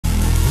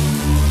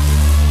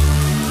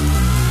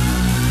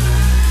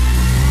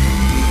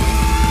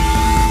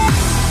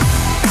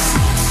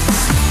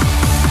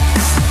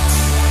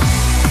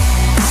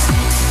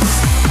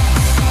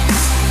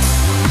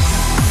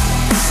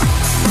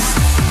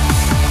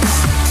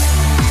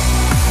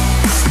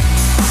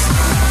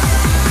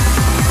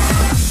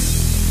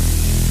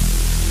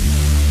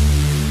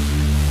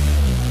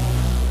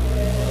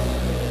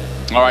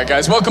All right,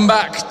 guys, welcome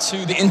back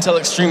to the Intel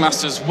Extreme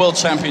Masters World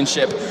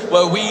Championship,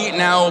 where we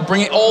now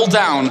bring it all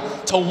down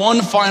to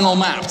one final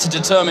map to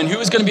determine who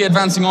is going to be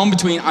advancing on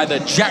between either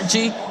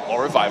Jjakji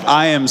or RevivaL.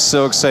 I am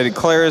so excited.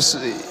 Claris,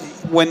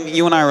 when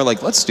you and I were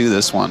like, let's do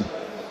this one,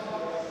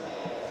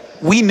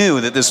 we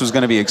knew that this was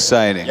going to be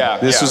exciting.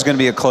 This was going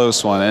to be a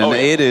close one, and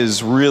it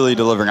is really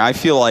delivering. I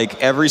feel like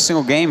every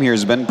single game here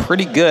has been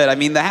pretty good. I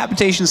mean, the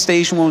habitation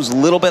station one was a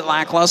little bit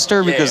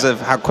lackluster because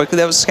of how quickly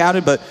that was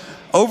scouted, but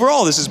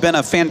overall, this has been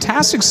a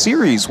fantastic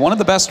series. One of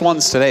the best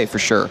ones today, for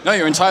sure. No,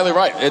 you're entirely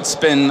right. It's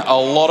been a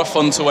lot of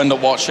fun to end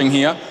up watching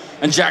here.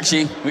 And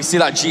Jjakji, we see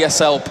that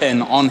GSL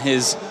pin on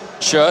his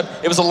shirt.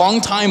 It was a long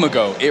time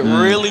ago. It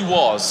really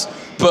was.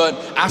 But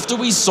after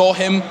we saw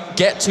him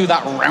get to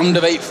that round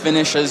of 8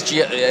 finish in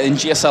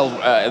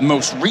GSL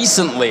most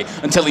recently,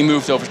 until he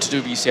moved over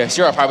to WCS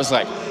Europe, I was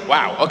like,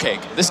 wow, okay,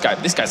 this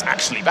guy's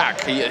actually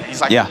back. He's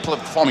like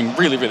performing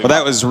really, really well.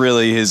 That was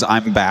really his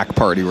I'm back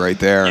party right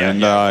there.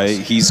 And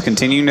he's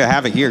continuing to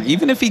have it here.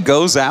 Even if he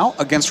goes out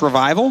against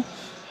RevivaL,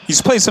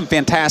 he's played some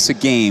fantastic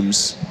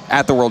games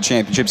at the World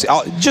Championships.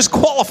 Just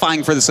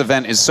qualifying for this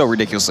event is so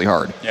ridiculously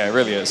hard. Yeah, it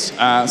really is.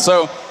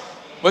 So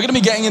we're going to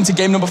be getting into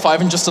game number 5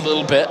 in just a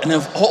little bit, and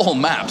of all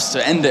maps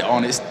to end it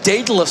on is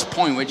Daedalus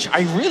Point, which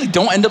I really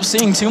don't end up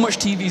seeing too much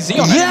TVZ on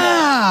anymore.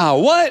 Yeah,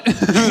 what?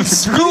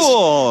 It's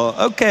cool.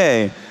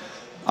 Okay.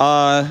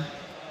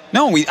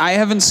 No, I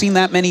haven't seen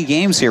that many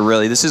games here,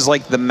 really. This is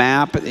like the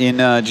map in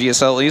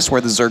GSL at least, where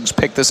the Zergs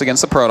picked this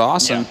against the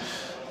Protoss, and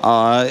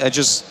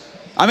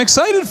I'm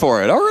excited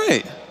for it. All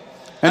right.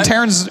 And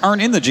Terrans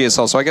aren't in the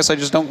GSL, so I guess I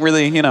just don't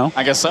really, you know.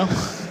 I guess so.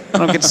 I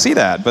don't get to see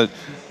that, but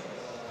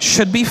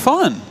should be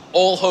fun.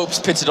 All hopes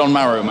pitted on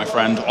Maru, my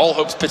friend. All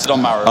hopes pitted on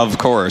Maru. Of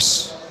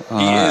course.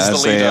 He is the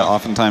leader. They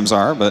oftentimes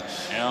are, but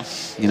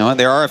you know,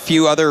 there are a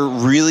few other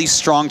really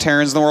strong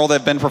Terrans in the world that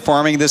have been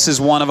performing. This is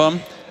one of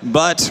them.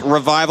 But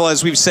RevivaL,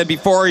 as we've said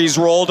before, he's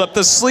rolled up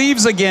the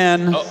sleeves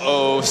again.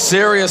 Uh-oh,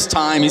 serious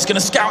time. He's going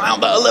to scout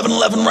out the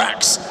 11-11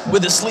 racks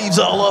with his sleeves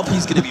all up.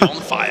 He's going to be on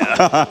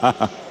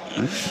fire.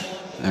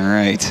 All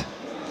right,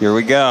 here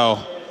we go.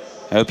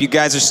 I hope you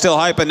guys are still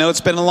hype. I know it's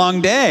been a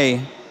long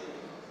day,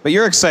 but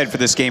you're excited for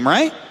this game,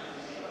 right?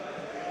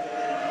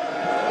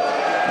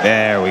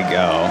 There we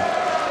go.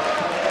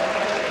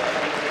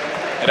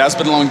 It has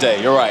been a long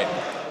day, you're right.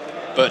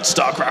 But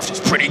StarCraft is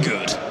pretty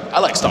good. I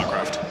like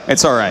StarCraft.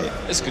 It's all right.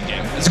 It's a good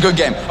game. It's a good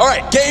game. All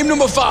right, game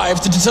number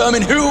 5 to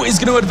determine who is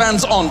going to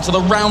advance on to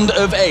the round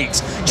of 8.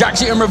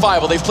 Jjakji and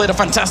RevivaL, they've played a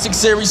fantastic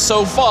series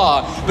so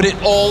far, but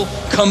it all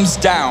comes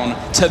down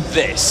to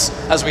this.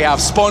 As we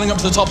have spawning up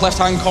to the top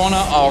left-hand corner,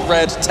 our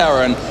red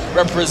Terran,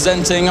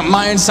 representing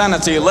my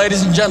insanity.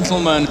 Ladies and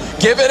gentlemen,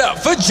 give it up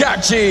for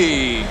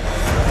Jjakji.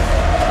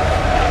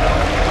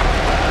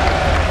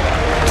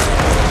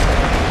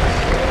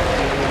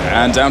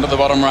 And down to the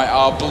bottom right,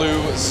 our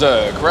blue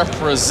Zerg,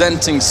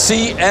 representing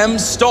CM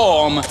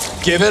Storm.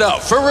 Give it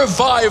up for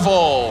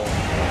RevivaL.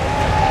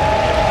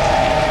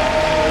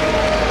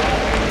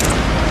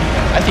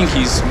 I think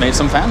he's made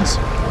some fans.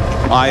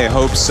 I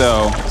hope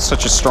so.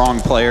 Such a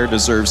strong player,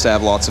 deserves to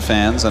have lots of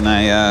fans, and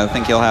I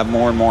think he'll have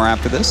more and more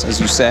after this,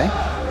 as you say.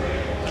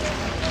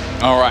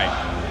 All right.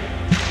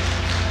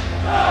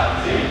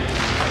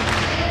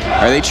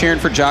 Are they cheering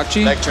for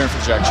Jjakji? They're cheering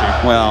for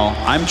Jjakji. Well,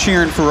 I'm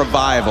cheering for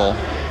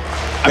RevivaL.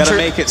 Gotta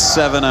make it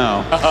 7-0.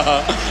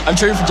 I'm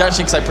cheering for Jjakji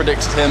because I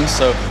predicted him,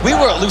 so we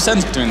were at loose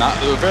ends between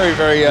that. We were very,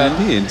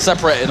 very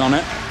separated on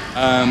it.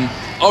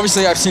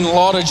 Obviously, I've seen a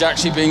lot of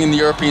Jjakji being in the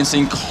European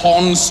scene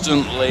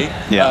constantly,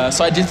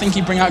 so I did think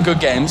he'd bring out good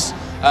games,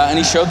 and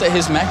he showed that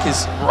his mech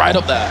is right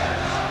up there.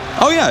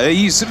 Oh yeah,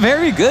 he's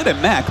very good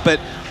at mech, but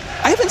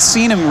I haven't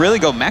seen him really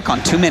go mech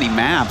on too many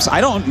maps.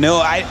 I don't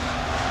know.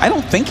 I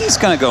don't think he's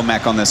going to go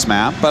mech on this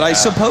map, but I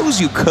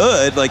suppose you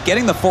could. Like,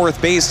 getting the 4th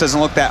base doesn't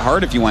look that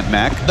hard if you went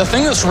mech. The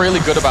thing that's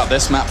really good about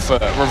this map for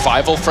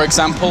RevivaL, for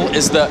example,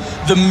 is that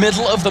the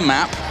middle of the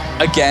map,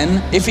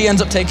 again, if he ends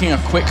up taking a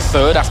quick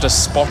third after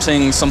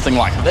spotting something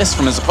like this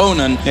from his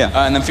opponent,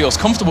 and then feels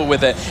comfortable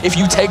with it, if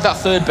you take that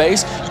 3rd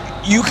base,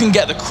 you can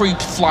get the creep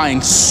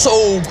flying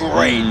so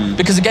great.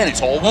 Because again,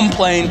 it's all one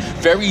plane,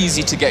 very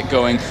easy to get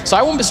going. So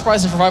I wouldn't be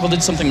surprised if RevivaL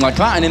did something like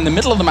that. And in the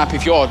middle of the map,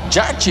 if you're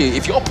Jjakji,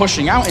 if you're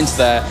pushing out into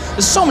there,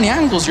 there's so many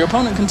angles your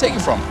opponent can take you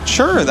from.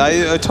 Sure,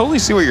 I totally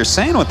see what you're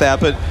saying with that,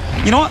 but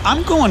you know what?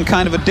 I'm going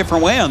kind of a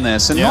different way on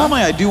this. And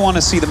normally I do want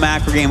to see the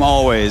macro game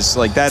always.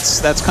 Like,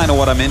 that's kind of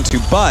what I'm into.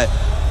 But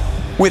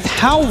with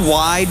how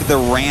wide the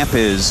ramp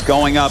is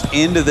going up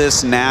into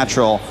this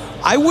natural,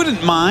 I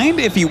wouldn't mind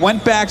if he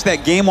went back to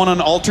that game 1 on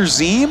Alter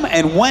Zeme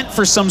and went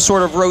for some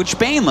sort of Roach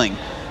Baneling.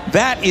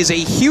 That is a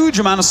huge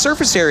amount of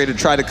surface area to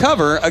try to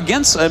cover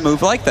against a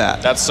move like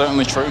that. That's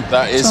certainly true.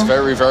 That is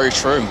very, very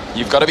true.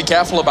 You've got to be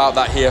careful about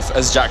that here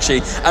as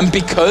Jjakji. And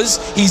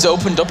because he's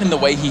opened up in the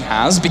way he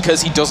has,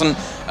 because he doesn't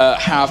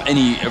have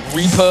any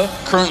Reaper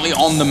currently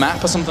on the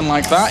map or something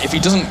like that, if he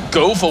doesn't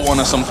go for one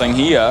or something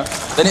here,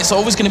 then it's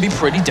always going to be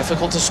pretty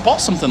difficult to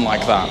spot something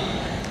like that.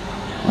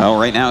 Well,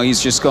 right now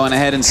he's just going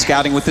ahead and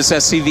scouting with this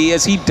SCV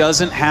as he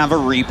doesn't have a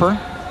Reaper.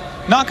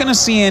 Not going to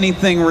see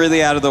anything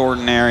really out of the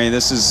ordinary.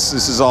 This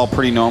is all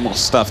pretty normal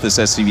stuff, this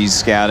SCV's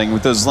scouting.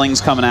 With those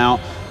Lings coming out,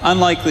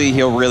 unlikely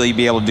he'll really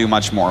be able to do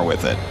much more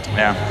with it.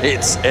 Yeah,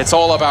 it's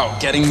all about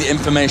getting the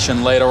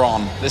information later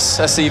on. This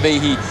SCV,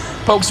 he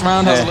pokes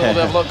around, has a little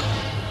bit of look.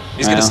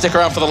 He's going to stick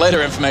around for the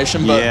later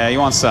information, but... Yeah, he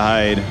wants to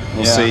hide.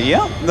 We'll see.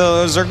 Yeah,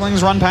 the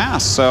Zerglings run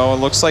past, so it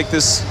looks like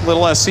this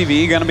little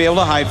SCV going to be able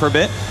to hide for a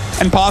bit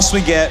and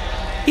possibly get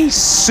a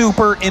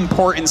super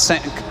important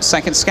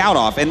second scout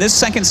off. And this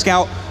second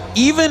scout,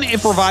 even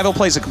if RevivaL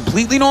plays a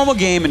completely normal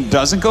game and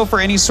doesn't go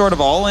for any sort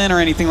of all-in or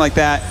anything like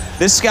that,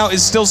 this scout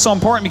is still so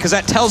important because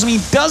that tells me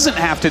he doesn't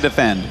have to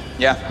defend.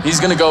 Yeah,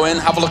 he's going to go in,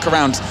 have a look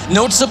around.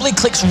 Noticeably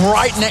clicks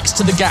right next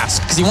to the gas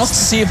because he wants to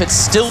see if it's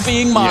still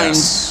being mined,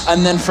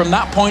 and then from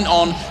that point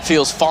on,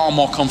 feels far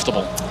more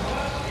comfortable.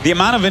 The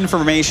amount of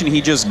information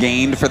he just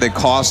gained for the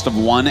cost of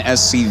one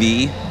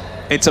SCV,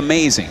 it's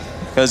amazing.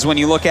 Because when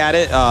you look at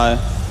it,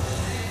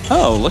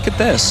 oh, look at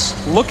this.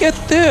 Look at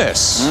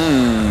this.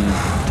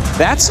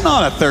 That's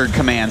not a third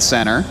command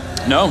center.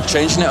 No,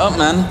 changing it up,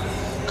 man.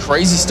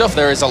 Crazy stuff.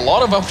 There is a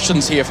lot of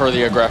options here for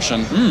the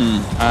aggression.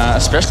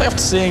 Especially after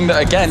seeing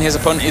that, again, his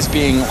opponent is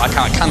being like,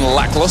 kind of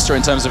lackluster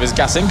in terms of his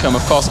gas income.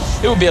 Of course,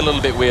 it would be a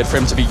little bit weird for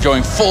him to be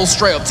going full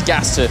straight up to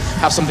gas to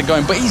have something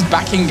going. But he's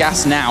backing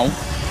gas now,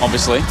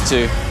 obviously,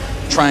 to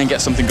try and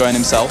get something going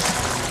himself.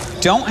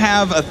 Don't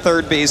have a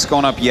third base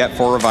going up yet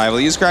for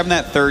RevivaL. He's grabbing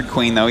that third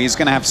queen, though. He's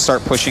going to have to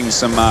start pushing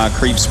some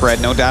creep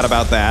spread, no doubt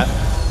about that.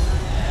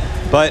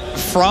 But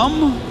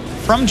from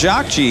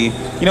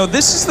Jjakji, you know,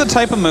 this is the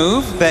type of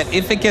move that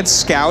if it gets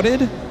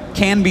scouted,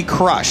 can be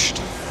crushed.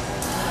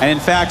 And in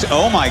fact,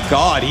 oh my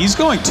God, he's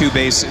going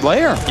two-base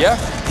layer. Yeah,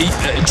 he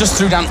just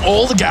threw down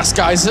all the gas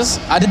geysers,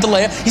 added the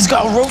layer. He's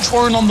got a Roach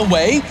Warren on the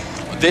way.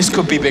 This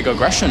could be big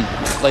aggression.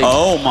 Like,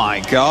 oh my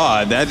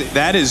God,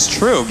 that is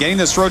true. Getting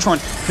this Roach Warren.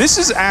 This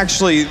is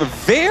actually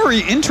very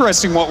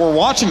interesting what we're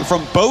watching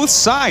from both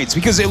sides,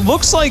 because it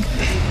looks like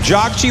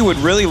Jjakji would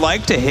really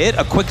like to hit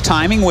a quick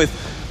timing with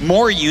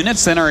more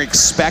units than are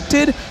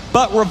expected,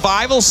 but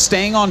RevivaL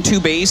staying on two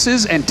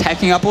bases and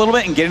teching up a little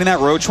bit and getting that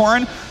Roach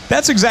Warren,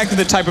 that's exactly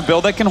the type of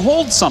build that can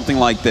hold something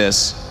like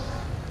this.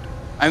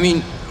 I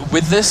mean,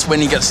 with this, when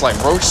he gets like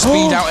Roach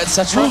speed out,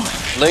 etc.,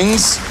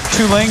 Lings.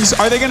 Two Lings.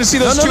 Are they going to see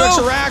those two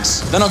extra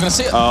racks? They're not going to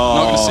see it. Oh,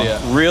 not going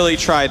to see it. Really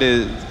try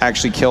to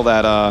actually kill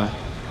that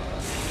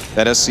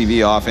that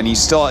SCV off, and he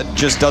still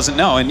just doesn't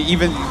know. And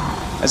even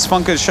as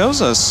Funka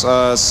shows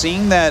us,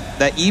 seeing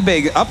that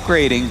E-Big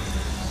upgrading,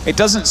 it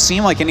doesn't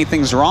seem like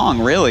anything's wrong,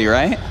 really,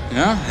 right?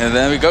 Yeah, and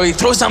there we go. He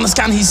throws down the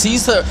scan. He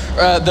sees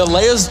the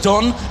layers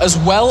done, as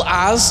well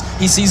as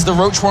he sees the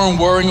Roach Warren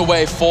whirring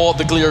away for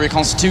the Gleary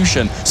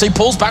Constitution. So he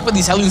pulls back with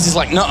these Hellions. He's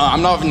like, no,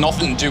 I'm not having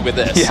nothing to do with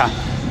this. Yeah.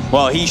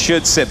 Well, he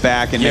should sit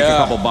back and make a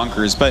couple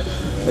bunkers. But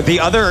the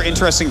other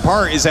interesting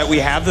part is that we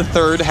have the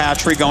third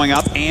hatchery going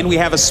up, and we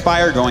have a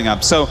Spire going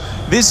up. So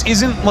this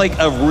isn't like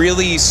a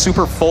really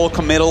super full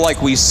committal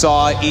like we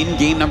saw in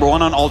game number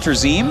 1 on Ultra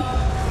Zeme.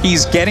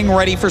 He's getting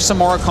ready for some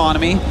more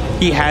economy.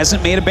 He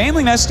hasn't made a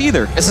Baneling Nest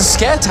either. It's a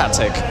scare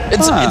tactic.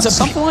 It's a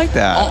something like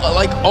that.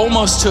 Like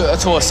almost to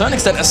a certain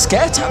extent a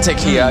scare tactic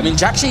here. I mean,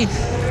 Jjakji,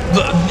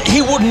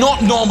 he would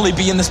not normally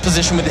be in this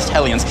position with his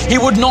Hellions. He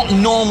would not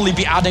normally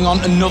be adding on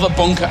another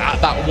bunker at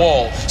that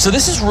wall. So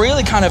this has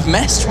really kind of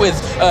messed with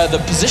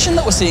the position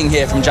that we're seeing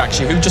here from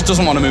Jjakji, who just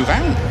doesn't want to move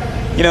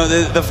out. You know,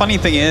 the funny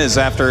thing is,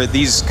 after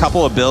these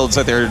couple of builds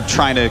that they're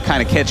trying to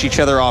kind of catch each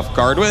other off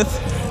guard with,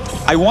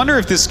 I wonder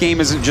if this game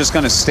isn't just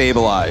going to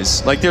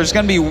stabilize. Like, there's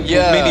going to be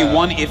maybe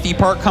one iffy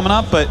part coming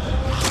up, but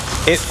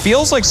it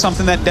feels like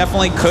something that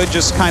definitely could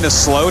just kind of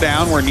slow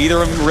down where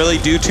neither of them really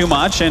do too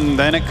much, and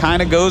then it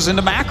kind of goes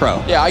into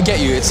macro. Yeah, I get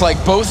you. It's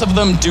like both of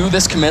them do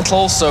this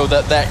committal so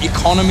that their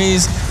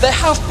economies, they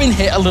have been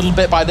hit a little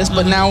bit by this,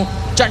 but now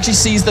Jjakji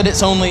sees that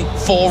it's only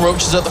 4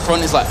 roaches at the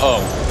front. He's like,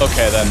 oh,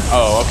 okay then.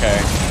 Oh,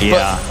 okay.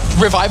 Yeah.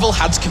 But RevivaL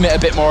had to commit a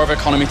bit more of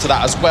economy to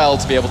that as well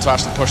to be able to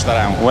actually push that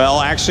out. Well,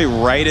 actually,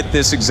 right at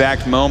this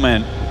exact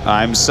moment,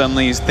 I'm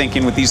suddenly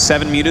thinking with these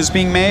 7 mutas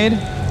being made,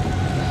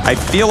 I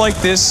feel like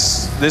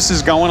this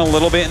is going a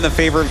little bit in the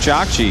favor of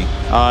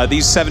Jjakji.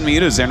 These 7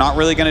 mutas, they're not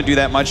really going to do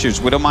that much. There's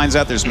Widow Mines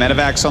out, there's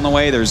Medivacs on the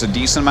way, there's a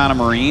decent amount of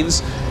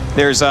Marines.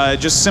 There's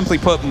just simply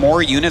put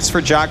more units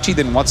for Jjakji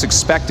than what's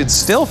expected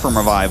still from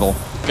RevivaL.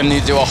 Gonna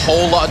need to do a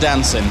whole lot of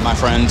dancing, my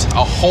friend.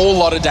 A whole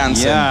lot of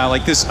dancing. Yeah,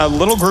 like this, a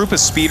little group of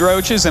speed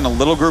roaches and a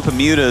little group of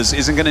mutas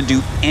isn't gonna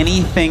do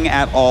anything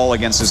at all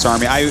against this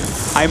army.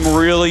 I'm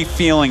really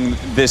feeling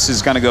this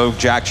is gonna go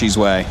Jjakji's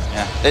way.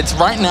 Yeah. It's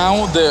right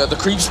now, the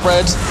creep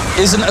spread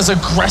isn't as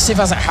aggressive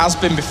as it has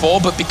been before,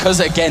 but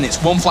because again,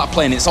 it's one flat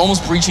plane, it's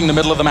almost breaching the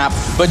middle of the map,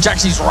 but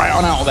Jjakji's right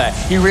on out of there.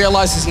 He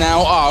realizes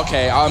now, oh,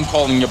 okay, I'm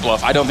calling your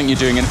bluff. I don't think you're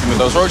doing anything with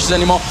those roaches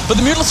anymore, but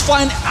the mutila's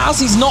flying as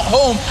he's not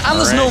home, and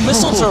there's no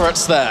missile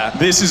turrets there.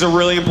 This is a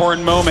really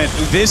important moment.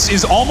 This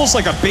is almost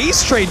like a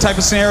base trade type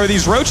of scenario.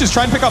 These roaches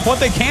try to pick up what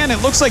they can.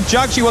 It looks like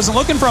Jjakji wasn't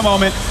looking for a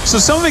moment, so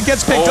some of it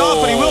gets picked off,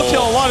 but he will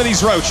kill a lot of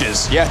these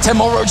roaches. Yeah, 10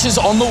 more roaches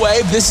on the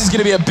way. This is going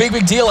to be a big,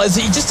 big deal, as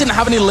he just didn't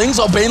have any lings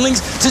or banelings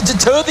to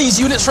deter these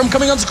units from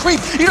coming onto creep.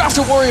 You don't have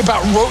to worry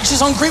about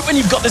roaches on creep when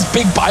you've got this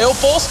big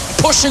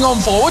bioforce pushing on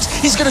forward.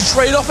 He's going to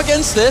trade off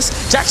against this.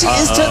 Jjakji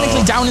is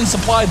technically down in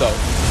supply, though.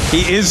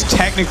 He is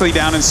technically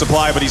down in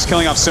supply, but he's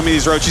killing off so many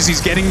of these roaches.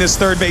 He's getting this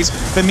third base.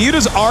 The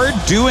mutas are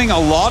doing a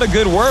lot of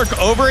good work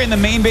over in the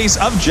main base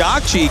of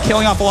Jjakji,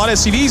 killing off a lot of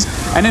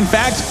SCVs. And in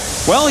fact,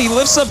 well, he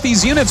lifts up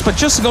these units, but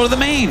just to go to the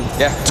main.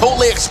 Yeah,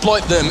 totally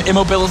exploit the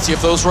immobility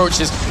of those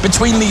roaches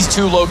between these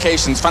two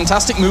locations.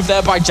 Fantastic move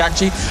there by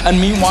Jjakji. And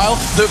meanwhile,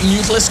 the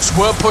mutalisks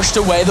were pushed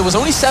away. There was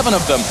only 7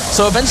 of them,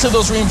 so eventually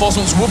those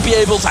reinforcements would be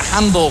able to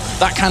handle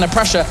that kind of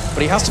pressure,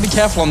 but he has to be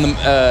careful on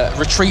the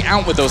retreat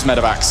out with those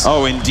medevacs.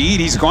 Oh, indeed,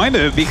 he's going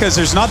to, because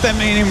there's not that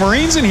many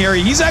Marines in here.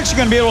 He's actually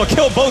going to be able to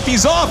kill both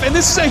these off, and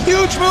this is a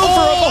huge move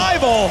for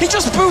RevivaL. He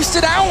just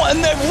boosted out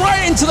and then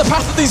right into the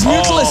path of these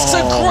mutalisks.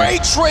 A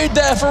great trade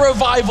there for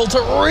RevivaL to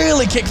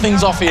really kick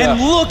things off here.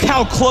 And look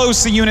how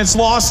close the unit's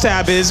loss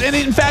tab is. And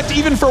in fact,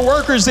 even for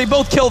workers, they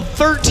both killed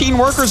 13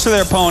 workers for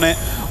their opponent.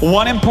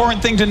 One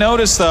important thing to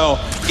notice, though,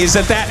 is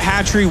that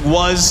hatchery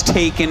was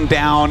taken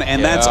down,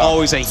 and that's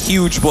always a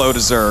huge blow to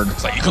Zerg.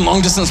 It's like you can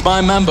long distance by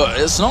man, but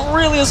it's not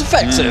really as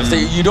effective.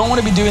 You don't want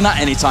to be doing that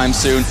anytime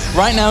soon.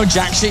 Right now,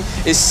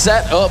 Jjakji is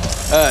set up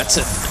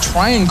to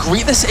try and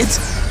greet this.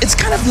 It's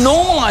kind of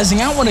normalizing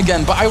out one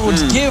again, but I would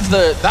give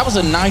that was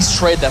a nice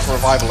trade there for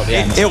RevivaL at the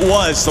end. It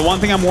was. The one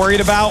thing I'm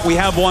worried about, we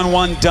have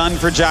 1-1 done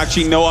for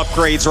Jjakji, no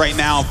upgrades right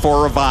now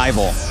for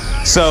RevivaL.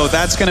 So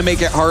that's going to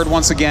make it hard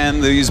once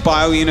again. These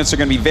bio units are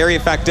going to be very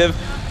effective.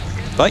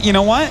 But you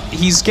know what?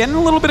 He's getting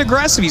a little bit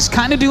aggressive. He's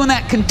kind of doing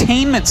that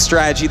containment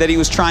strategy that he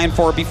was trying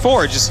for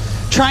before, just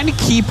trying to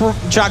keep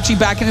Jjakji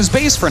back in his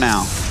base for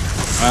now.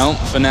 Well,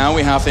 for now,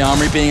 we have the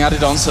armory being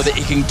added on so that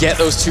he can get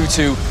those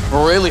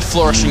 2-2 really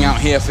flourishing out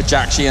here for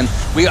Jjakji. And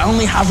we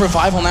only have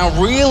RevivaL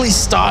now really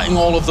starting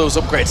all of those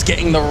upgrades,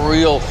 getting the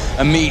real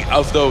meat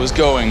of those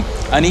going.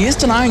 And he is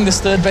denying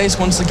this third base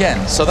once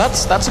again. So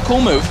that's a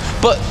cool move.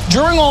 But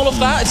during all of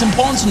that, it's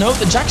important to note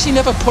that Jjakji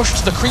never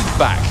pushed the creep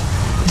back.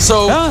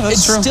 So it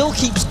still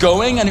keeps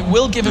going, and it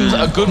will give him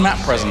a good map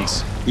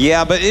presence.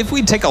 Yeah, but if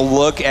we take a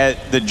look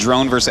at the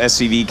drone versus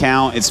SCV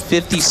count, it's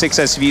 56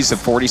 SCVs to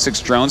 46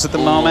 drones at the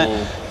moment.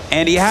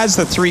 And he has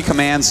the 3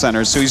 command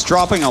centers, so he's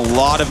dropping a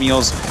lot of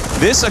mules.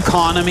 This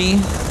economy,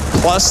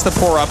 plus the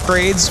poor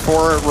upgrades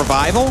for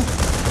RevivaL,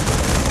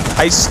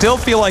 I still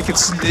feel like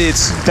it's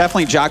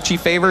definitely Jjakji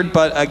favored,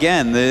 but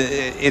again,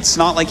 it's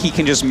not like he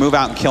can just move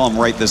out and kill him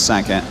right this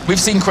second. We've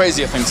seen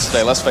crazier things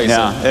today, let's face it.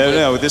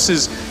 No,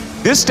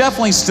 this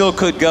definitely still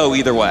could go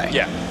either way.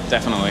 Yeah.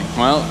 Definitely.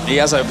 Well, he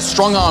has a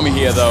strong army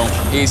here, though.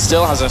 He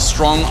still has a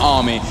strong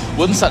army.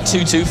 Once that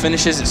 2-2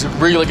 finishes, it's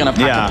really going to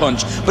pack a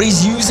punch. But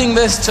he's using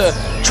this to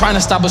try and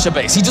establish a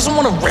base. He doesn't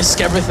want to risk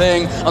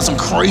everything on some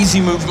crazy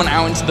movement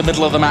out into the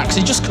middle of the map, because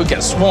he just could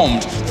get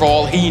swarmed for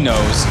all he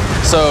knows.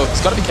 So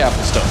he's got to be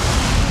careful still.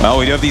 Well,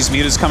 we do have these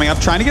mutas coming up,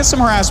 trying to get some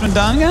harassment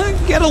done.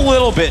 Get a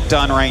little bit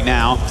done right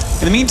now.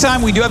 In the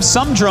meantime, we do have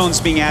some drones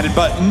being added,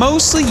 but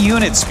mostly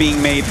units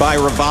being made by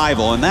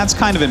RevivaL, and that's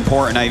kind of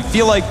important. I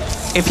feel like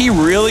if he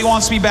really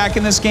wants to be back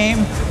in this game,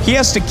 he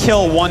has to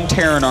kill one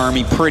Terran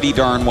army pretty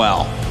darn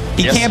well.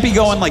 He can't be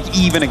going like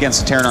even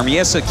against a Terran army. He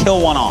has to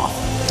kill one off.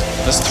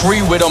 There's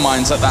 3 Widow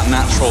Mines at that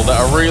natural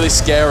that are really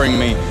scaring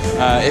me.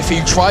 If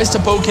he tries to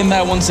poke in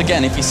there once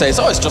again, if he says,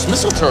 oh, it's just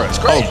missile turrets,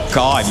 great. Oh,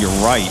 God, you're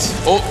right.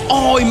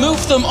 Oh, he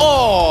moved them.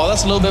 Oh,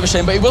 that's a little bit of a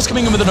shame. But he was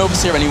coming in with an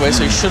Overseer anyway,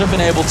 so he should have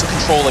been able to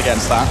control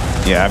against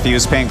that. Yeah, if he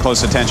was paying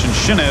close attention,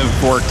 shouldn't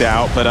have worked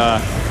out. But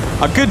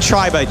a good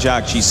try by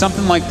Jjakji.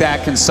 Something like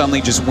that can suddenly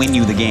just win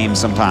you the game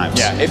sometimes.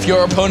 Yeah, if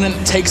your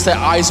opponent takes their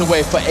eyes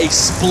away for a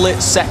split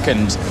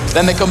second,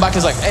 then they come back and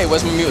it's like, hey,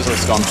 where's my mutas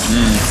gone?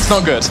 It's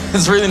not good.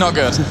 It's really not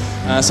good.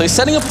 So he's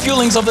setting up a few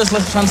lings of this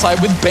left-hand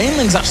side with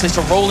banelings actually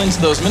to roll into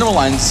those mineral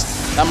lines.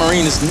 That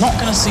Marine is not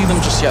going to see them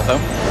just yet, though.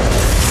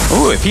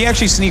 Ooh, if he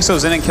actually sneaks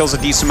those in and kills a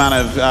decent amount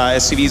of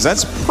SCVs,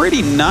 that's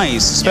pretty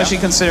nice, especially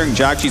considering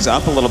Jjakji's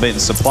up a little bit in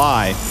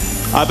supply.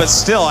 But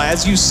still,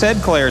 as you said,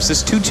 Claris,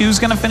 this 2-2 is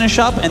going to finish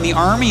up, and the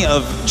army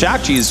of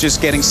Jjakji is just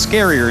getting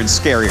scarier and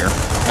scarier.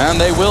 And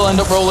they will end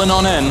up rolling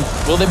on in.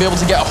 Will they be able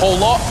to get a whole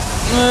lot?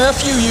 A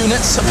few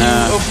units,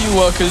 a few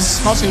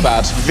workers, not too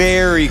bad.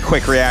 Very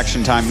quick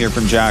reaction time here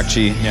from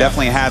Jjakji.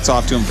 Definitely hats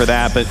off to him for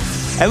that, but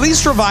at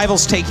least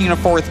RevivaL's taking a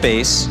 4th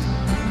base.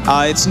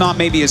 It's not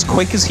maybe as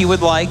quick as he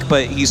would like,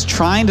 but he's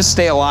trying to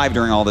stay alive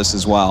during all this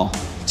as well.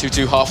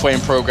 2-2 halfway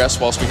in progress,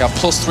 whilst we have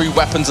 +3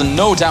 weapons and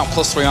no doubt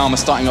 +3 armor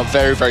starting up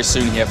very, very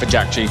soon here for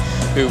Jjakji,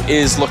 who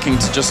is looking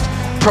to just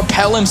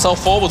propel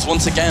himself forwards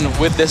once again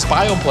with this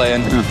bio play.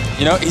 And,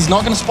 you know, he's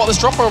not going to spot this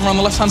drop over on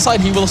the left-hand side.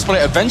 He will spot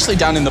it eventually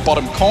down in the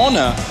bottom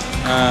corner.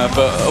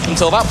 But up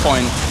until that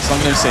point, it's not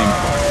going to seem.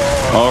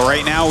 Well,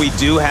 right now we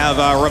do have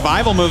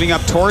RevivaL moving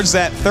up towards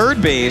that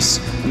 3rd base.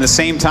 At the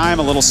same time,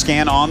 a little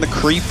scan on the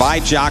creep by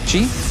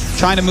Jjakji.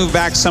 trying to move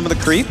back some of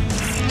the creep.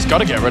 He's got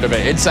to get rid of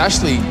it. It's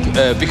actually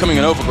becoming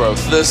an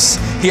overgrowth.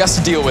 He has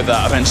to deal with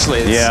that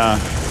eventually. Yeah.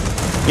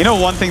 You know,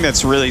 one thing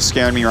that's really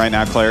scaring me right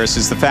now, Claris,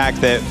 is the fact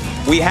that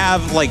we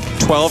have like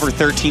 12 or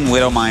 13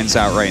 Widow Mines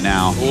out right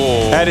now.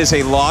 Ooh. That is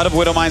a lot of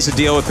Widow Mines to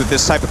deal with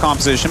this type of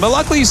composition, but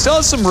luckily you still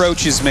have some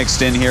Roaches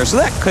mixed in here, so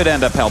that could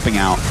end up helping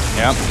out.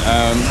 Yeah,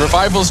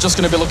 RevivaL's just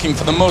going to be looking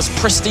for the most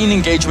pristine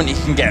engagement he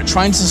can get,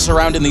 trying to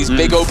surround in these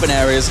big open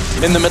areas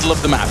in the middle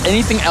of the map.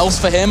 Anything else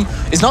for him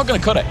is not going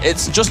to cut it.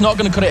 It's just not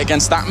going to cut it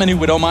against that many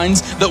Widow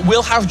Mines that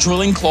will have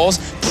drilling claws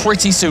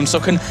pretty soon,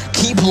 so can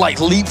keep like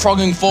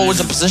leapfrogging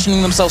forwards and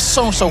positioning themselves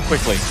so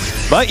quickly.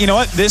 But you know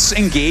what? This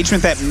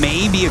engagement that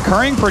may be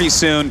occurring pretty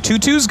soon,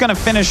 2-2's going to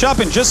finish up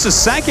in just a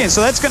second,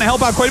 so that's going to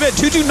help out quite a bit.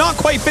 2-2 not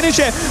quite finished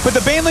yet, but the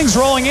Banelings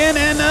rolling in,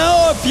 and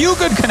a few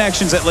good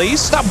connections at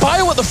least. That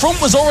bio at the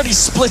front was already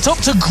split up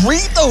to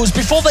greet those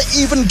before they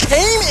even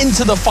came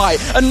into the fight,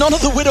 and none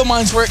of the Widow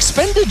Mines were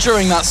expended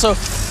during that, so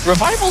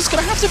RevivaL's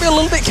going to have to be a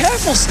little bit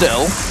careful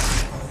still.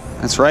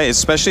 That's right,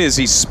 especially as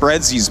he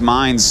spreads these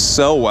mines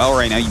so well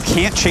right now. You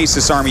can't chase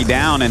this army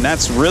down, and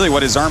that's really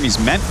what his army's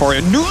meant for.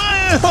 No!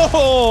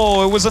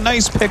 It was a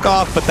nice pick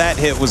off, but that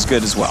hit was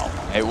good as well.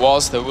 It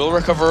was. They will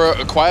recover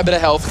quite a bit of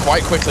health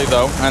quite quickly,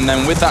 though. And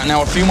then with that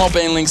now, a few more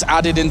Banelings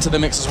added into the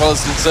mix as well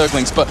as the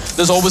Zerglings. But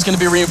there's always going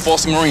to be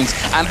reinforcing Marines.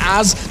 And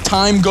as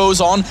time goes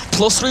on,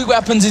 +3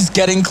 weapons is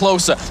getting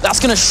closer. That's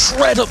going to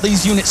shred up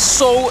these units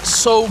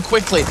so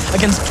quickly.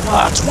 Against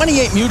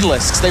 28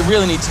 Mutalisks, they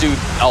really need to do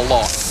a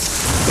lot.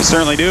 They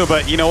certainly do,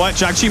 but you know what?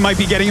 Jjakji might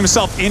be getting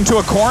himself into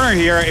a corner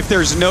here. If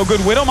there's no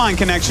good Widow Mine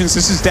connections,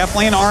 this is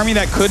definitely an army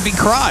that could be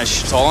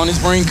crushed. It's all on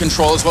his Marine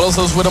control, as well as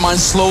those Widow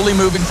Mines slowly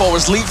moving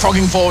forwards,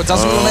 leapfrogging forwards,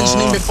 as we were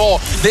mentioning before.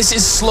 This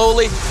is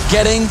slowly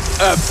getting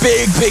a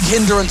big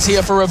hindrance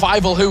here for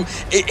RevivaL, who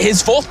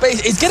his 4th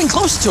base is getting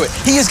closer to it.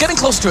 He is getting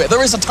close to it.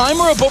 There is a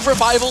timer above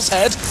RevivaL's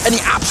head, and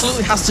he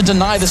absolutely has to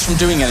deny this from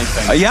doing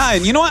anything. Yeah,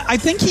 and you know what? I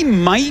think he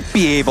might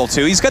be able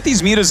to. He's got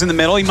these mutas in the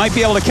middle. He might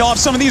be able to kill off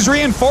some of these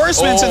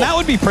reinforcements, and that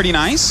would be pretty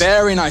nice.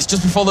 Very nice.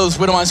 Just before those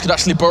Widow Mines could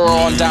actually burrow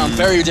on down.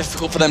 Very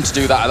difficult for them to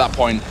do that at that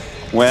point.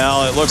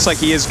 Well, it looks like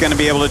he is going to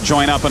be able to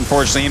join up,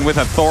 unfortunately. And with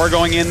a Thor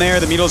going in there,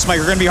 the Mutalisks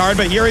are going to be hard,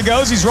 but here he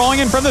goes. He's rolling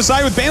in from the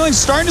side with Banelings,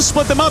 starting to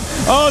split them up.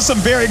 Oh, some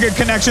very good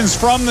connections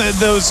from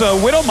those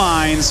Widow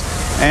Mines.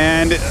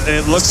 And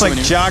it looks like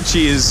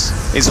Jjakji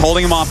is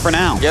holding him off for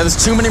now. Yeah, there's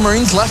too many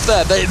Marines left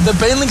there. The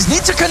Banelings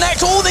need to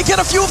connect. Oh, they get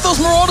a few of those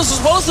Marauders as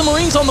well as the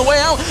Marines on the way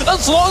out.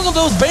 That's long of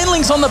those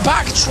Banelings on the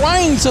back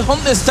trying to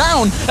hunt this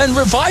down. And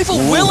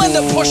RevivaL will end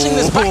up pushing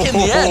this back in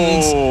the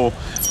end.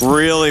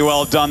 Really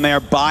well done there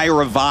by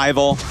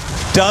RevivaL.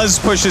 Does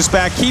push this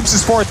back, keeps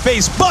his 4th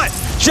base, but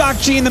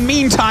Jjakji in the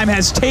meantime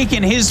has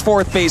taken his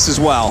 4th base as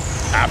well.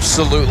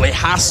 Absolutely,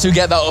 has to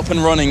get that up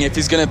and running if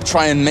he's going to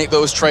try and make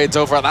those trades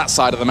over at that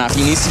side of the map.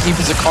 He needs to keep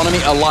his economy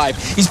alive.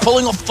 He's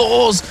pulling off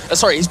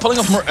he's pulling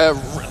off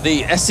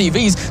the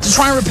SCVs to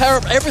try and repair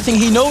up everything.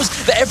 He knows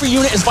that every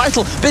unit is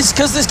vital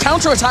because this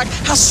counterattack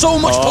has so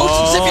much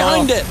potency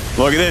behind it.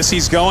 Look at this,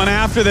 he's going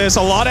after this.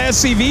 A lot of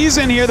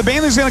SCVs in here. The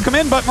Banelings going to come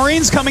in, but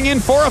Marines coming in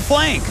for a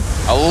flank.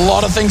 A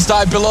lot of things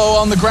die below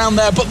on the ground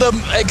there, but the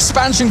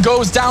expansion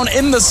goes down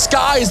in the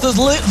skies. There's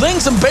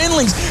Lings and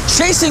Banelings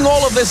chasing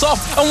all of this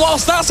off, and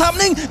whilst that's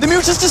happening, the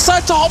Mutants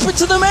decide to hop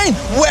into the main.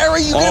 Where are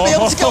you going to be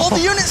able to get all the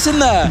units in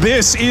there?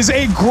 This is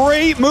a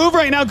great move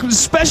right now,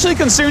 especially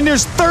considering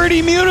there's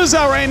 30 Mutas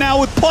out right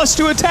now with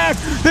 +2 attack.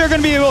 They're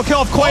going to be able to kill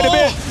off quite a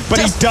bit, but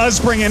he does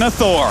bring in a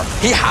Thor.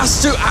 He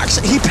has to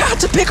actually, he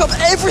had to pick up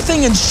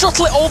everything and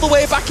shuttle it all the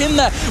way back in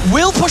there.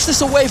 We'll push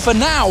this away for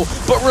now,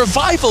 but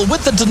RevivaL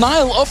with the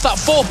denial of that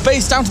 4th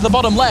base down to the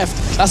bottom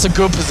left, that's a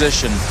good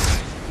position.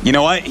 You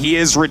know what? He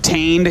has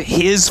retained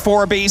his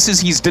 4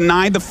 bases. He's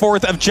denied the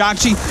 4th of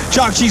Jjakji.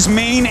 Jjakji's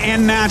main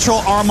and natural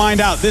are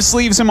mined out. This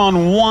leaves him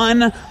on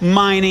 1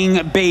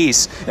 mining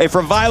base. If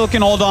RevivaL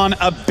can hold on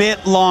a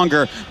bit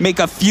longer, make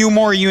a few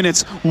more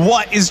units,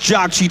 what is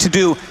Jjakji to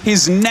do?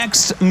 His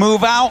next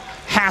move out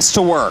has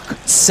to work.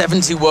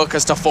 70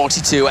 workers to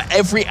 42.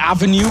 Every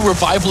avenue,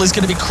 RevivaL is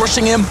going to be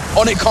crushing him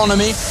on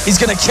economy. He's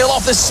going to kill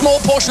off this small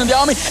portion of the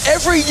army.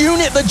 Every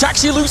unit that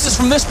Jjakji loses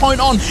from this point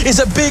on is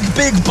a big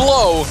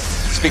blow.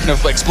 Speaking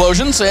of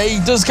explosions, he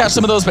does catch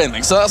some of those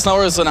Banelings, so that's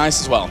not so nice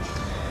as well.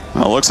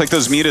 Well, it looks like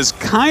those Mutas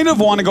kind of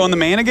want to go in the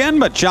main again,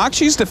 but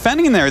Jjakji's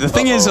defending there. The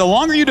thing is, the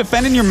longer you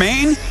defend in your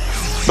main,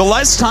 the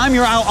less time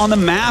you're out on the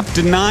map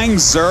denying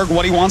Zerg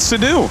what he wants to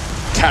do.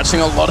 Catching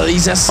a lot of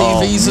these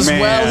SCVs as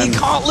well. He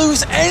can't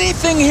lose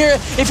anything here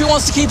if he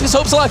wants to keep his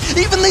hopes alive.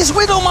 Even these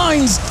Widow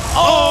Mines.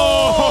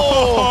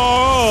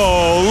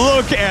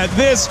 Look at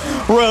this.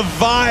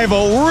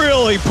 RevivaL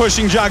really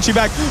pushing Jjakji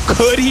back.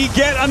 Could he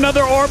get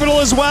another orbital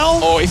as well?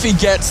 Oh, if he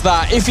gets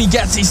that,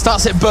 he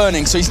starts it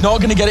burning, so he's not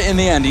going to get it in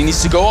the end. He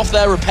needs to go off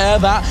there, repair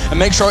that, and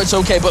make sure it's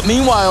okay. But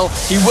meanwhile,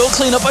 he will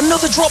clean up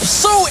another drop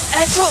so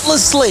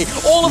effortlessly.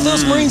 All of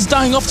those Marines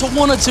dying off to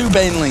 1 or 2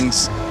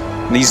 Banelings.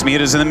 These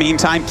Mutas in the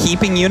meantime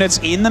keeping units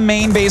in the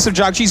main base of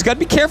Jjakji. He's got to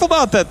be careful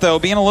about that though,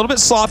 being a little bit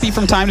sloppy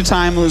from time to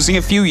time, losing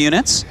a few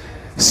units.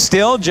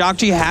 Still,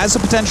 Jjakji has the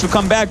potential to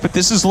come back, but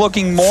this is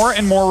looking more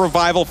and more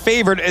RevivaL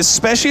favored,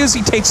 especially as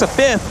he takes a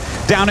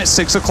 5th down at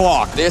 6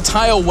 o'clock. The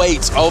entire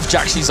weight of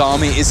Jjakji's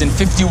army is in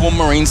 51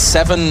 Marines,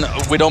 7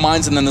 Widow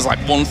Mines, and then there's like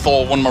 1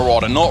 Thor, 1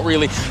 Marauder. Not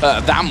really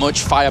that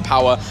much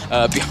firepower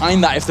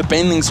behind that if the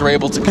Banelings are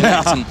able to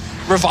connect. And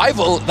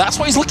RevivaL, that's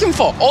what he's looking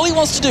for. All he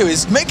wants to do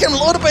is make him a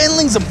load of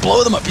Banelings and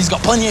blow them up. He's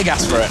got plenty of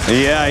gas for it.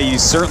 Yeah, he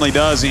certainly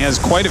does. He has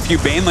quite a few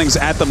Banelings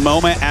at the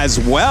moment as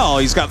well.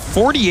 He's got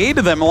 48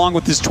 of them along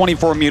with his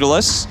 24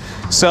 Mutalisks.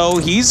 So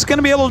he's going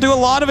to be able to do a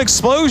lot of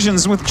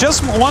explosions with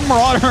just 1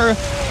 Marauder.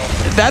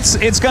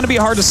 It's going to be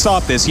hard to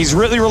stop this. He's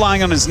really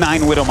relying on his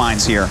 9 Widow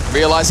Mines here.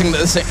 Realizing that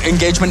this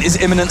engagement is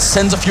imminent,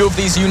 sends a few of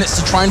these units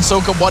to try and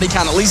soak up what he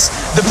can. At least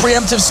the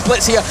preemptive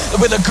splits here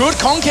with a good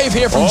concave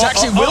here from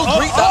Jjakji will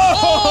greet that.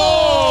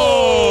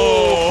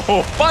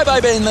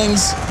 Bye-bye,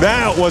 Banelings.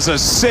 That was a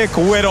sick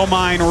Widow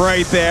Mine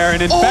right there.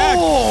 And in fact,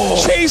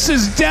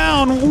 chases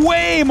down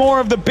way more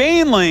of the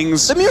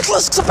Banelings. The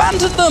Mutalisks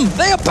abandoned them.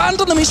 They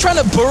abandoned them. He's trying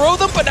to burrow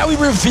them, but now he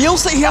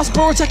reveals that he has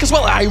burrow tech as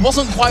well. He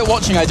wasn't quite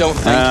watching, I don't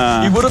think.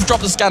 He would have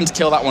dropped the scan to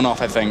kill that one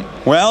off, I think.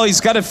 Well, he's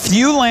got a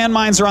few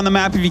landmines around the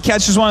map. If he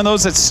catches one of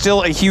those, that's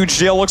still a huge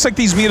deal. Looks like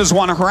these mutas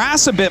want to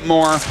harass a bit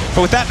more,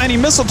 but with that many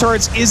missile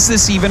turrets, is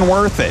this even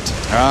worth it?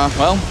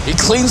 Well, he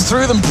cleans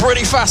through them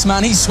pretty fast,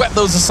 man. He swept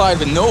those aside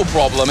with no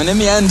problem, and in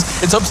the end,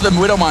 it's up to the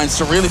Widow Mines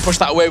to really push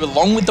that away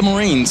along with the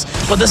Marines.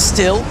 But there's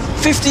still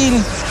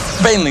 15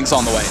 Banelings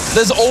on the way.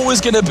 There's always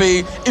going to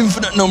be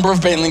infinite number of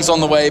Banelings on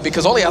the way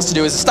because all he has to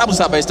do is establish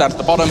that base down to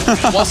the bottom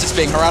whilst it's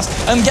being harassed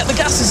and get the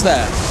gases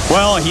there.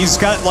 Well, he's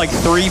got like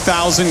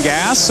 3,000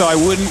 gas, so I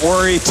wouldn't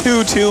worry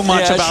too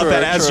much about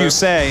that, as you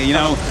say, you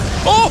know.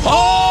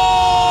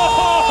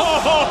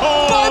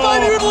 Bye-bye,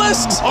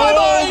 Mutalisks!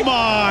 Bye-bye! Oh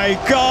my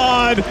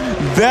God!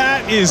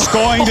 That is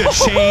going to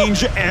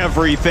change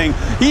everything.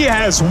 He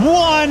has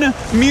 1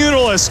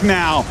 Mutalisk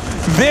now.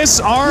 This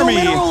army...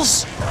 No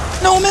minerals!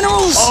 No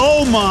minerals!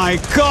 Oh my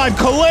God,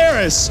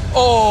 Katowice!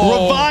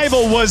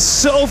 RevivaL was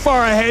so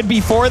far ahead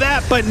before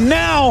that, but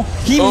now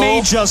he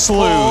may just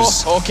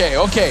lose. Okay.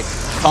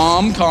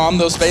 Calm.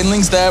 Those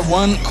Banelings there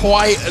weren't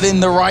quite in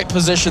the right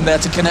position there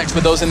to connect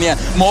with those in the end.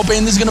 More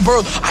Banelings going to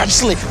burrow.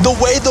 Actually, the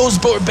way those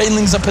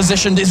Banelings are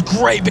positioned is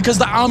great because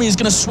the army is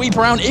going to sweep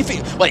around. If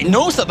he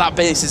knows that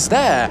base is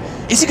there,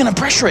 is he going to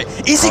pressure it?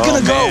 Is he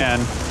going to go? Man.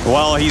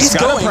 Well, he's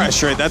got to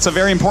pressure it. That's a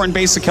very important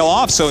base to kill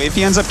off, so if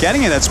he ends up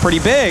getting it, that's pretty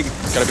big.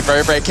 He's got to be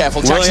very, very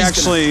careful. Will he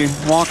actually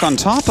walk on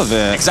top of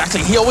it?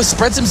 Exactly. He always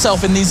spreads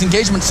himself in these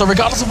engagements, so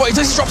regardless of what he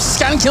does, he drops a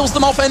scan, kills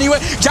them off anyway.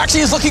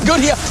 Jjakji is looking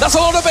good here. That's a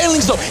lot of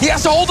Banelings, though. He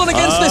has to hold on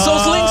against this.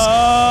 Those links.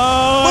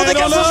 Will they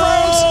get those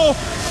rounds?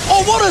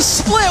 Oh, what a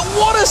split!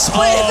 What a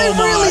split! They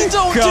really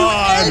don't do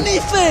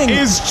anything!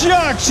 Is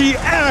Jjakji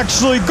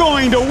actually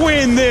going to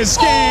win this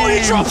game? Oh,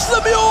 he drops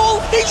the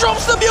mule! He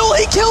drops the mule!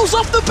 He kills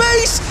off the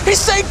base! He's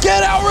saying,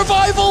 get out,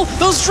 RevivaL!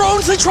 Those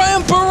drones, they try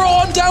and burrow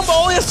on down, but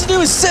all he has to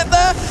do is sit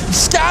there,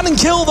 scan and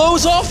kill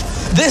those off.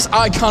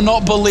 I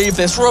cannot believe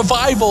this.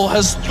 RevivaL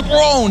has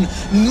thrown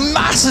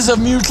masses of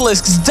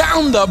Mutalisks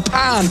down the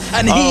pan,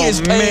 and he is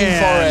paying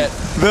for it.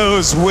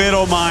 Those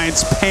Widow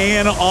Mines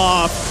paying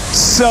off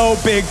so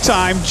big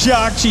time.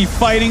 Jjakji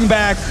fighting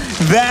back.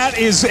 That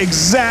is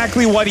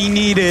exactly what he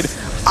needed.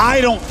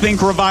 I don't think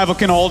RevivaL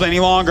can hold any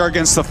longer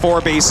against the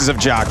 4 bases of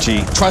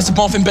Jjakji. Tries to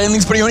buff in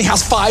Banelings, but he only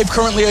has 5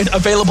 currently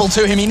available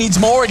to him. He needs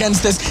more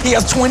against this. He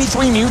has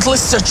 23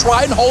 Mutalisks to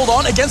try and hold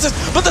on against this.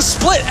 But the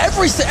split,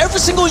 every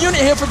single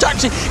unit here for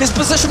Jjakji is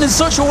positioned in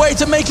such a way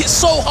to make it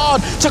so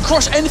hard to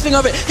crush anything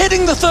of it.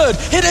 Hitting the 3rd,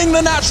 hitting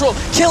the natural,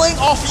 killing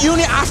off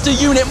unit after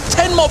unit.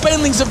 10 more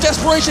Banelings of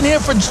desperation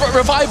here for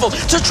RevivaL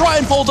to try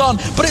and hold on.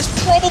 But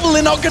it's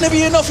probably not going to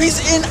be enough.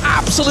 He's in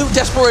absolute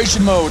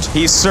desperation mode.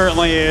 He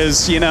certainly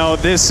is. You know,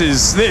 this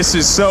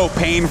is so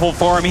painful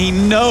for him. He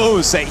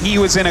knows that he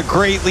was in a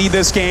great lead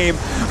this game,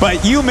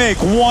 but you make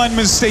one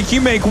mistake, you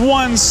make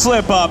one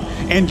slip up,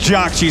 and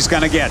Jjakji's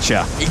gonna get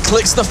you. He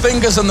clicks the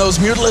fingers and those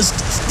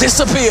Mutalisks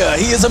disappear.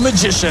 He is a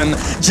magician.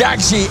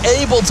 Jjakji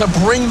able to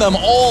bring them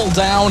all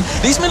down.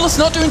 These Mutalisks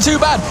not doing too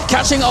bad,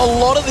 catching a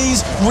lot of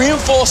these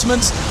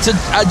reinforcements to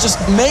just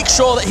make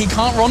sure that he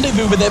can't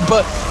rendezvous with it,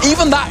 but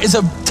even that is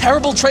a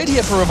terrible trade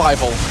here for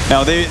RevivaL.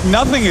 Now,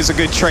 nothing is a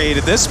good trade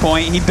at this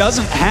point. He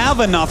doesn't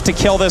have enough to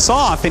kill this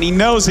off, and he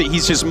knows that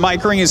he's just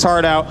microing his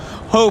heart out,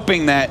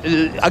 hoping that,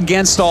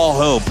 against all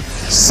hope,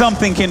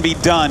 something can be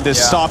done to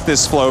stop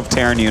this flow of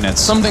Terran units.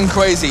 Something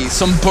crazy,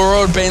 some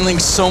burrowed Banelings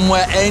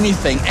somewhere,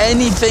 anything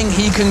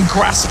he can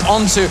grasp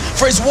onto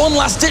for his one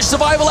last-ditch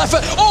survival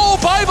effort. Oh,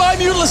 bye-bye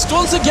Mutalisks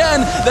once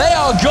again. They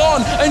are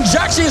gone, and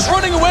Jjakji is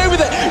running away with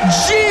it.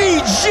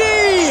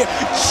 GG!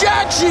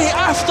 Jjakji,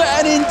 after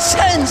an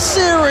intense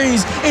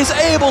series, is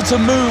able to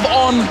move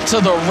on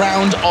to the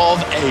round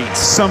of 8.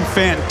 Some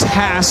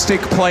fantastic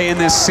play in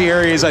this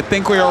series. I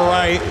think we are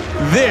right.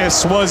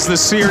 This was the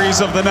series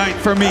of the night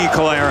for me,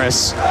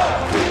 Katowice.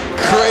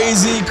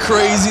 Crazy,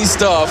 crazy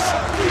stuff.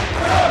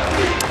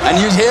 And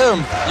you hear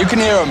him. You can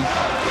hear him.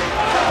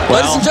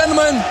 Well, ladies and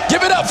gentlemen,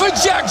 give it up for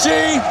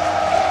Jjakji.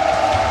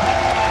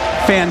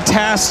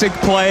 Fantastic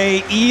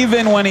play.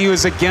 Even when he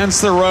was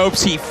against the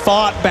ropes, he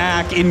fought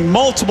back in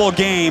multiple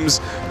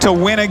games to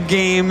win a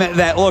game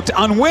that looked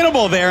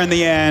unwinnable there in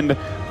the end.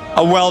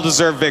 A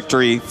well-deserved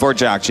victory for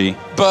Jjakji.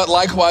 But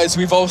likewise,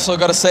 we've also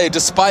got to say,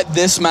 despite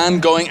this man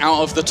going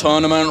out of the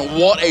tournament,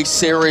 what a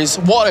series,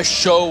 what a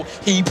show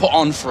he put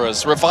on for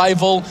us.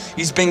 RevivaL,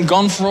 he's been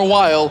gone for a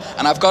while,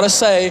 and I've got to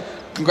say,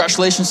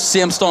 congratulations to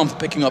CM Storm for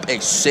picking up a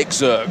sick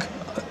Zerg.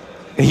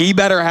 He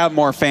better have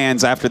more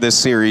fans after this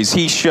series.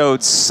 He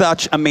showed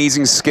such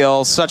amazing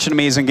skill, such an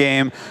amazing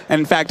game.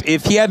 And in fact,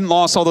 if he hadn't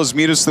lost all those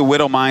mutas to the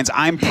Widow Mines,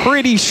 I'm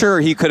pretty sure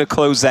he could have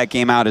closed that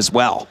game out as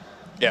well.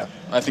 Yeah,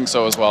 I think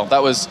so as well.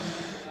 That was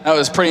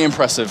pretty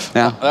impressive.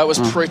 Yeah. That was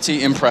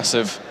pretty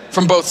impressive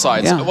from both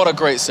sides. Yeah. What a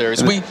great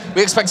series. We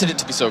expected it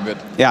to be so good.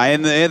 Yeah,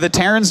 and the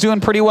Terrans doing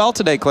pretty well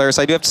today, Claris.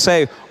 I do have to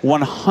say,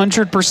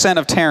 100%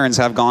 of Terrans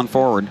have gone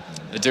forward.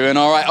 They're doing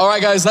all right. All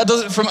right, guys, that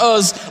does it from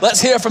us.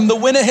 Let's hear from the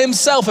winner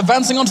himself,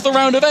 advancing on to the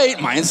round of 8.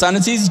 My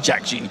Insanity's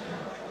Jjakji.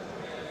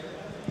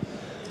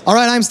 All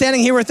right, I'm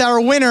standing here with our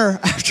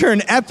winner after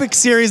an epic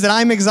series that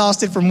I'm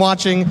exhausted from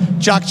watching,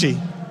 Jjakji.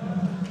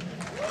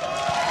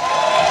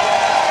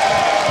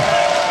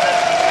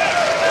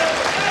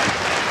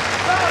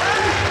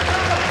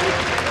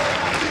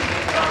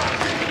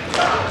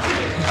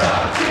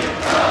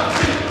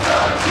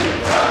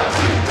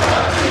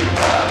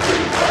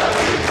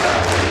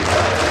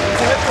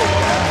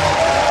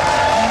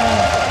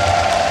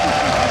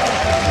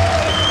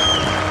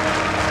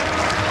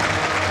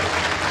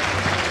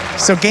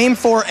 So game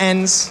 4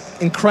 ends,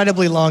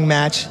 incredibly long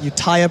match. You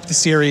tie up the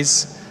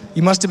series.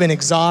 You must have been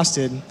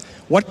exhausted.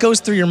 What goes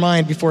through your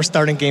mind before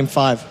starting game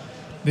 5?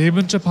 네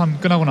번째 판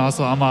끝나고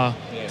나서 아마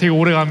되게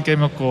오래간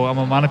게임이었고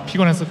아마 많이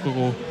피곤했을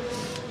거고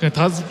그냥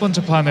다섯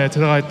번째 판에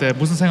들어갈 때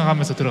무슨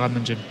생각하면서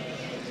들어갔는지.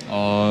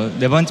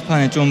 네 번째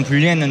판에 좀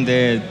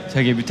불리했는데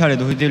되게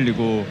뮤탈에도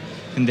휘둘리고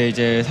근데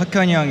이제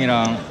석현이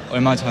형이랑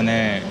얼마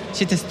전에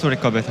시티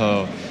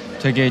스토리컵에서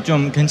되게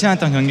좀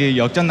괜찮았던 경기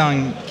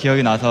역전당한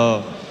기억이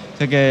나서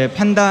되게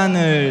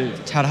판단을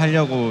잘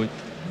하려고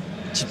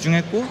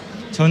집중했고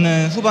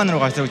저는 후반으로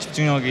갈수록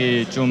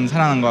집중력이 좀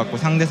살아난 것 같고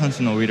상대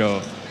선수는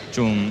오히려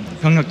좀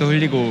병력도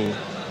흘리고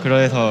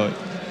그래서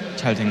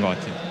잘 된 것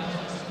같아요.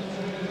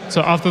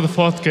 So after the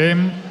fourth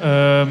game,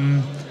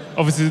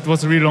 obviously it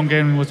was a really long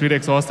game. He was really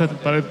exhausted.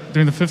 But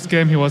during the fifth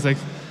game, he was like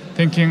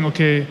thinking,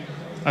 okay,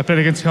 I played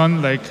against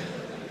Hyun, like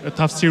a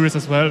tough series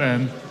as well,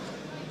 and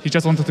he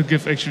just wanted to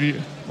give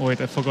actually. Oh wait,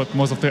 I forgot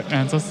most of the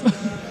answers.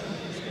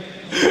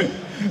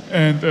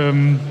 And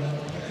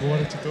뭐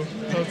말했지 또?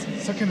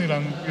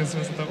 석현이랑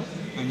연습했었다고?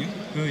 아니요.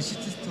 그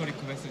시티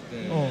스토리컵 했을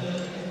때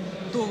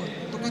또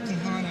똑같은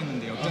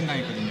상황이었는데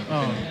역전당했거든요.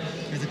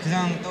 그래서 그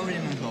상황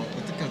떠올리면서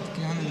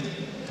어떻게 하면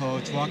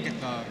더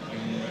좋았겠다.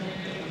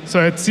 So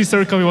at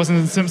Caesar Cup he was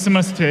in a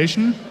similar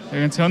situation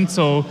against Hyun,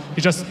 so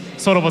he just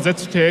sort of was that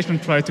situation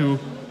and tried to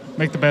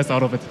make the best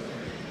out of it.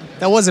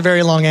 That was a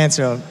very long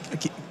answer. I'll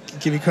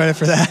give you credit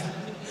for that.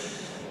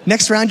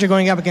 Next round, you're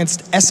going up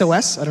against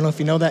SOS. I don't know if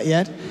you know that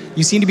yet.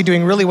 You seem to be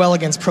doing really well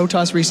against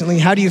Protoss recently.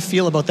 How do you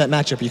feel about that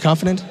matchup? Are you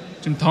confident?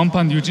 지금 다음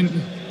판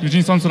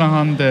유진 선수랑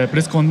하는데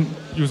브레스콘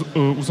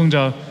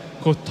우승자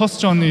그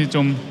토스전이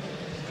좀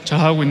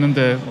잘하고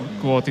있는데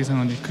그거 어떻게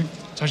생각하는지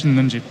자신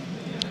있는지?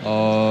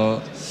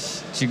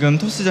 지금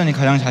토스전이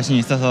가장 자신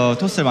있어서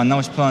토스를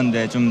만나고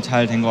싶었는데 좀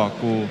잘 된 것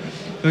같고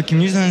그리고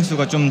김유진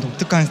선수가 좀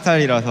독특한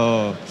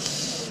스타일이라서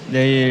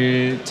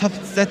내일 첫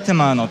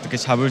세트만 어떻게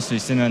잡을 수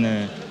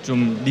있으면은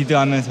좀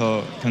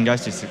리드하면서 경기할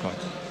수 있을 것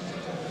같아요.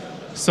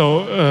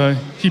 So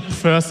he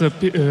prefers a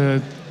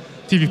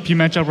TVP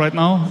matchup right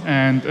now,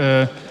 and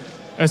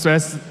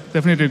SOS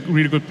definitely a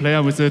really good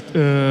player with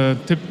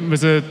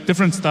a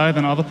different style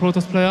than other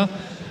Protoss player,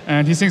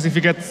 and he thinks if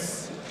he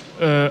gets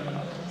an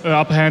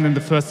upper hand in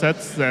the first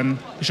sets, then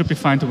he should be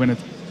fine to win it.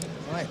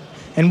 All right.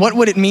 And what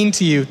would it mean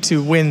to you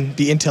to win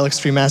the Intel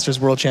Extreme Masters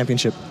World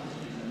Championship?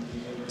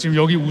 지금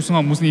여기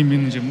우승한 무슨 의미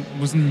있는지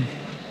무슨?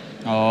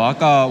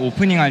 아까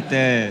오프닝 할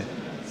때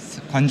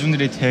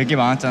관중들이 되게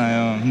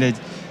많았잖아요. 근데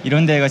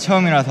이런 대회가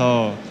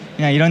처음이라서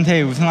그냥 이런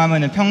대회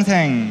우승하면은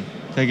평생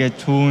되게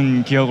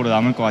좋은 기억으로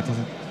남을 것 같아서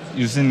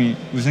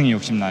우승이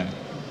욕심나요.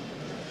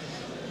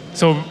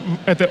 So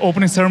at the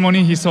opening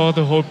ceremony, he saw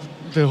the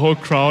whole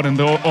crowd and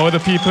all the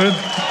people,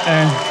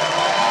 and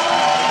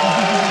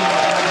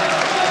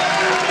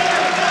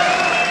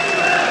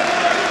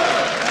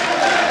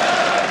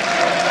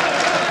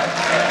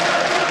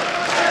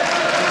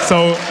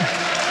so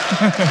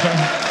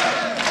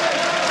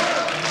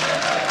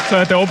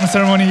at the open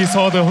ceremony, he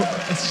saw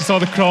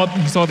the crowd,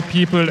 he saw the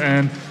people,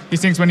 and he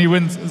thinks when he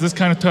wins this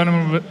kind of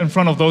tournament in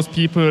front of those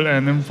people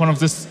and in front of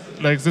this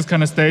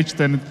kind of stage,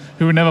 then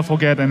he will never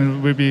forget,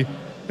 and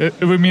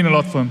it will mean a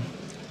lot for him.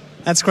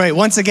 That's great.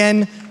 Once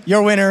again,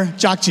 your winner,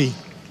 Jjakji.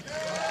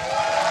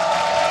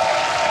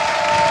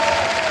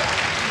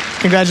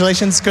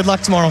 Congratulations. Good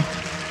luck tomorrow.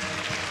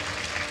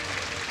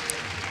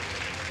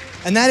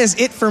 And that is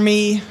it for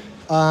me,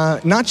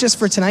 not just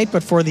for tonight,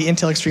 but for the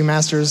Intel Extreme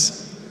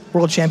Masters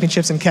World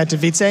Championships in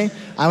Katowice.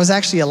 I was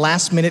actually a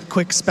last-minute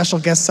quick special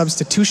guest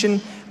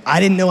substitution. I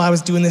didn't know I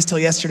was doing this till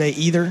yesterday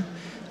either.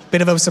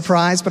 Bit of a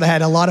surprise, but I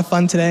had a lot of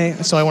fun today.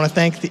 So I want to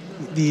thank the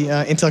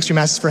Intel Extreme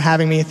Masters for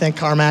having me. Thank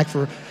Carmack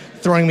for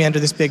throwing me under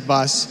this big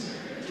bus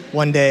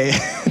one day.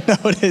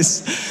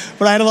 Notice.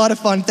 But I had a lot of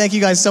fun. Thank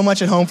you guys so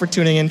much at home for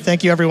tuning in.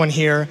 Thank you everyone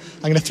here.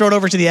 I'm going to throw it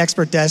over to the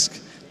expert desk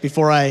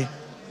before I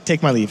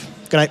take my leave.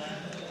 Good night.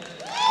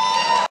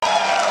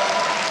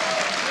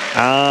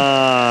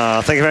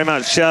 Thank you very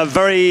much.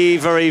 Very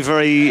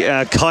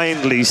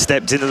kindly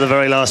stepped in at the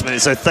very last minute.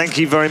 So thank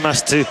you very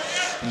much to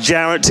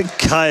Jarrett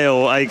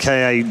Kale,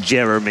 aka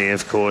Jeremy,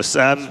 of course.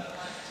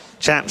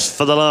 Chaps,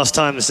 for the last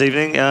time this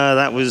evening,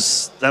 that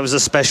was a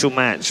special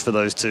match for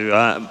those two.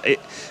 It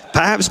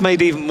perhaps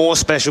made even more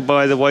special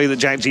by the way that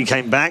Jjakji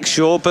came back,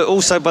 sure, but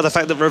also by the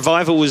fact that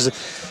RevivaL was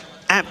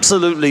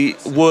absolutely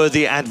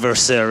worthy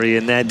adversary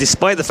in there,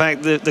 despite the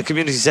fact that the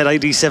community said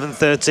AD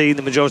 713,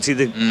 the majority of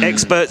the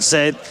experts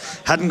said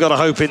hadn't got a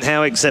hope in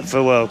hell except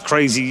for, well,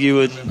 crazy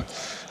you and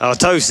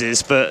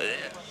Artosis, but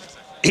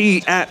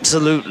he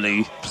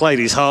absolutely played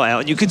his heart out,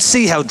 and you could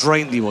see how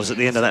drained he was at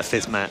the end of that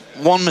 5th map.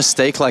 One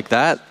mistake like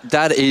that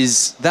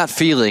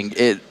feeling,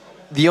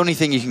 the only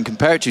thing you can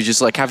compare it to is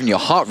just like having your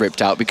heart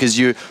ripped out, because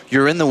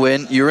you're in the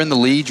win, you're in the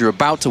lead, you're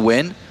about to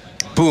win,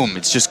 boom,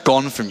 it's just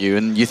gone from you,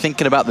 and you're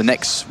thinking about the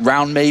next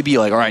round maybe,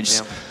 like, all right,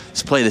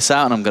 just play this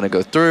out and I'm going to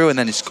go through, and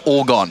then it's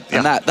all gone.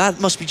 And that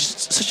must be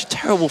just such a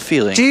terrible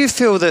feeling. Do you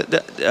feel that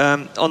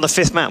on the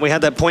 5th map we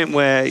had that point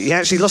where he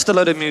actually lost a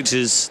load of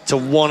mutas to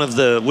one of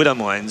the Widow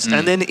Mines,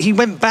 and then he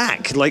went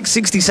back like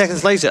 60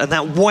 seconds later, and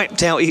that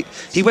wiped out,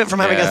 he went from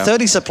having a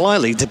 30 supply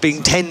lead to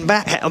being 10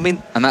 back. I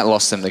mean, and that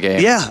lost him the game.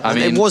 Yeah, I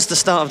mean, it was the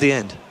start of the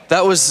end.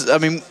 That was, I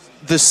mean,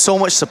 there's so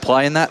much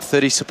supply in that,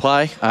 30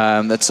 supply.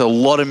 That's a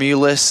lot of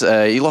Mulus.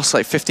 He lost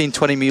like 15,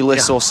 20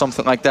 Mulus or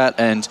something like that.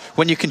 And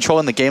when you're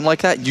controlling the game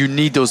like that, you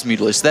need those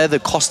Mulus. They're the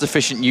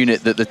cost-efficient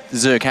unit that the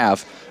Zerg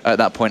have at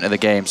that point of the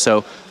game.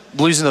 So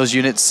losing those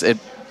units, it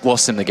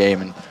lost him the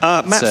game. And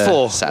map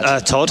 4,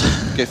 Todd.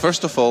 Okay,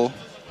 first of all,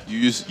 you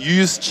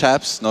use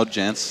chaps, not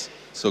gents.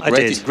 So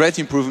great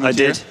improvement I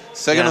here. did.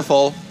 Second of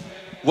all,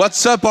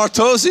 what's up,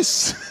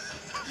 Artosis?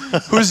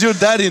 Who's your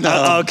daddy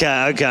now?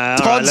 Okay.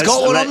 Todd's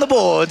got one on the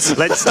boards.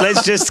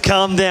 Let's just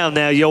calm down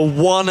now. You're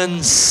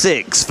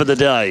 1-6 for the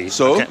day.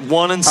 So? Okay,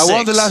 1-6. I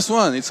won the last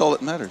one. It's all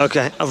that matters.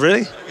 Okay. Oh,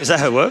 really? Is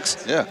that how it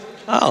works? Yeah.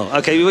 Oh,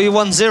 okay. Well, you're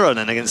 1-0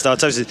 then against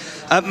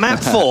Artosis.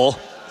 Map 4,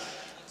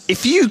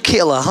 if you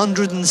kill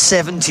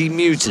 170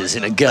 mutas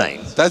in a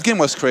game... That game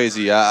was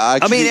crazy.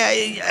 I mean,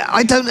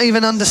 I don't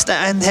even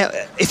understand how...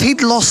 If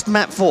he'd lost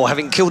map 4,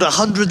 having killed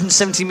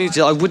 170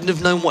 mutas, I wouldn't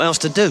have known what else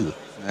to do.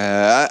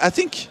 I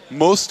think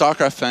most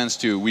StarCraft fans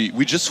do.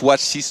 We just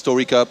watched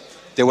Story Cup.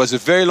 There was a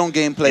very long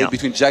gameplay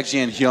between Jjakji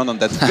and Hyun on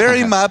that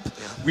very map,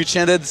 which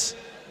ended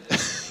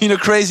in a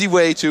crazy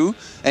way too.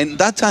 And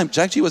that time,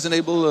 Jjakji wasn't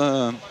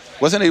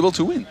able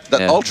to win.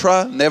 That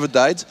Ultra never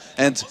died,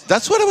 and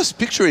that's what I was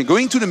picturing.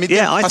 Going to the mid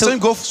game, I saw him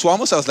go for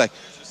Swamos. I was like,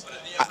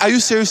 "Are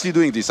you seriously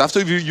doing this?" After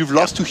you've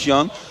lost to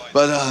Hyun,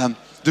 but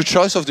the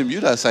choice of the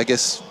Mutas, I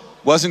guess,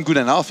 wasn't good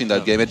enough in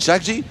that game. And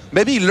Jjakji,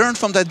 maybe he learned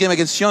from that game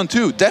against Hyun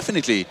too,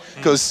 definitely.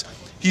 Because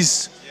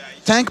his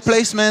tank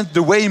placement,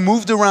 the way he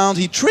moved around,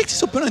 he tricked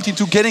his opponent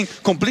into getting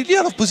completely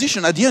out of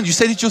position. At the end, you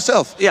said it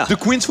yourself. Yeah. The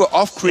queens were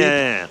off creep.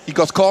 He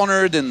got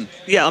cornered and...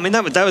 Yeah, I mean,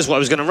 that was what I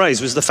was going to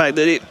raise, was the fact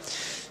that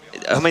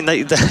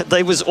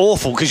they was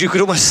awful, because you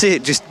could almost see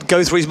it just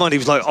go through his mind. He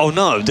was like, oh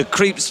no, the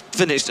creep's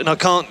finished and I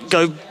can't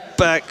go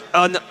back.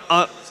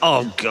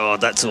 Oh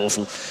God, that's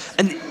awful.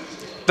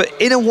 But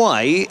in a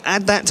way,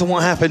 add that to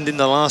what happened in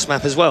the last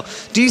map as well.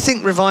 Do you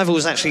think RevivaL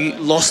has actually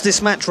lost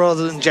this match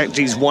rather than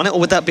Jjakji's won it, or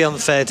would that be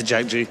unfair to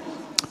Jjakji?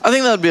 I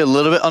think that would be a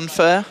little bit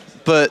unfair,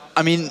 but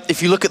I mean,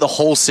 if you look at the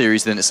whole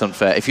series, then it's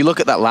unfair. If you look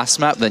at that last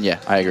map, then yeah,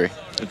 I agree.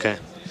 Okay.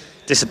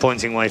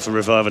 Disappointing way for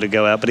RevivaL to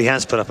go out, but he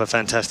has put up a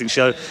fantastic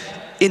show.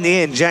 In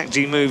the end,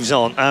 Jjakji moves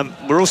on.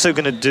 We're also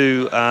going to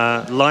do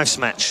Life's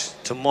match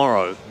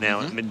tomorrow now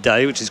at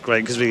midday, which is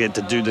great because we get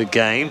to do the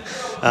game.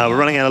 We're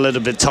running out a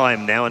little bit of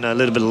time now and a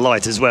little bit of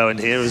light as well in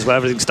here as well.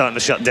 Everything's starting to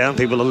shut down.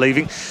 People are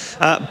leaving.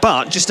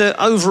 But just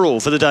overall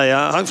for the day,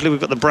 hopefully we've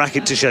got the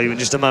bracket to show you in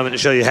just a moment to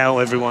show you how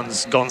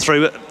everyone's gone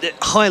through.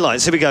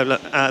 Highlights, here we go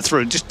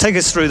through. Just take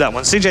us through that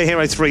one. CJ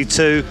Hero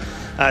 3-2.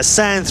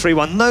 San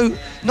 3-1. No,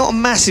 not a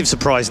massive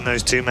surprise in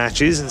those two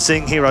matches, and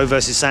seeing Hero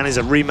versus San is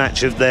a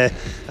rematch of their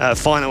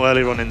final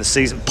earlier on in the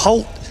season.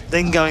 Polt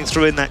then going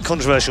through in that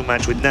controversial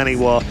match with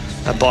Naniwa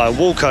by a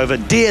walkover.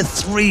 Deer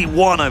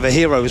 3-1 over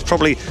Hero was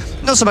probably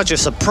not so much a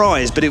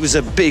surprise, but it was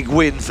a big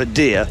win for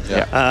Deer.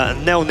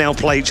 And they'll now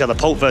play each other,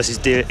 Polt versus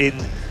Deer, in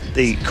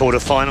the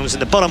quarterfinals.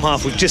 In the bottom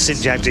half, we've just seen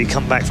Jjakji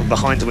come back from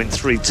behind to win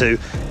 3-2.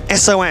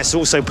 SOS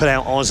also put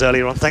out Oz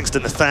earlier on. Thanks to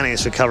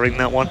Nathanius for covering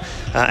that one.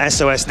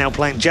 SOS now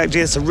playing Jjakji.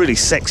 It's a really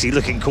sexy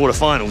looking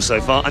quarterfinal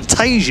so far. And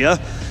Tasia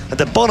at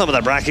the bottom of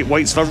the bracket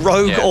waits for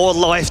Rogue or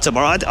Life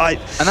tomorrow.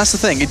 And that's the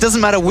thing. It doesn't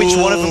matter which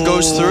one of them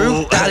goes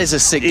through. That is a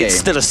sick game. It's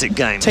still a sick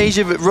game.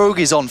 Rogue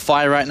is on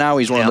fire right now.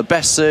 He's one of the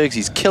best Zergs.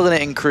 He's killing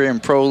it in Korea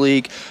and Pro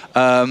League.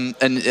 And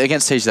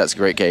against Tage, that's a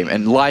great game.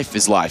 And Life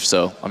is Life.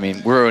 So I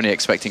mean, we're only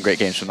expecting great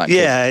games from that.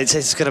 Yeah,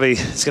 it's going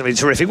to be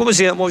terrific. What was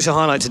your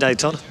highlight today,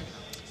 Todd?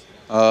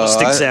 What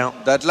sticks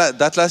out?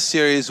 That last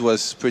series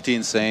was pretty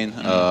insane.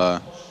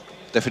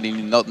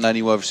 Definitely not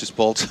Naniwa versus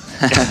Bolt.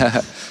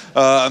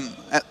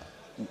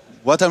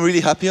 What I'm really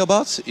happy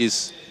about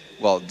is,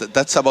 well,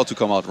 that's about to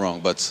come out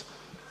wrong, but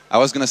I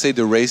was going to say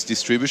the race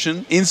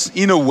distribution.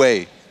 In a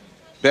way,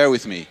 bear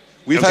with me.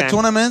 We've had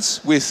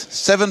tournaments with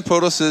 7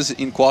 Protosses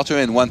in quarter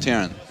and 1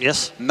 Terran.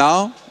 Yes.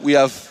 Now we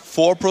have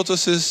 4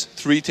 Protosses,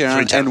 3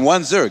 Terran, and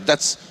 1 Zerg.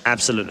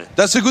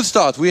 That's a good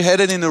start. We're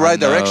headed in the right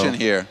direction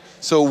here.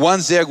 So 1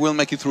 Zerg will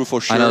make it through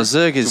for sure. I know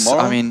Zerg is.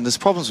 Tomorrow. I mean, there's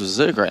problems with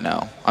Zerg right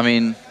now. I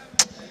mean,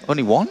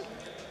 only 1.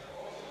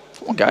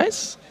 Come on,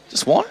 guys,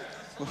 just 1.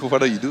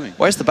 What are you doing?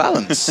 Where's the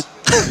balance?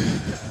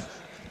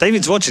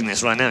 David's watching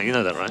this right now. You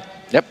know that, right?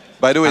 Yep.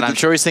 By the way, and I'm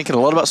sure he's thinking a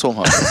lot about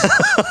Swarmhawk.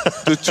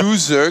 The 2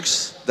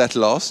 Zergs that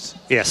lost,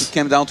 it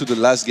came down to the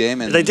last game,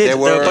 and they did. They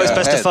were both ahead.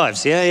 best of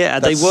 5s. Yeah.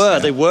 They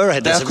were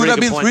ahead. There could have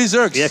been 3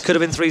 Zergs. Yeah, could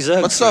have been 3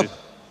 Zergs. What's up,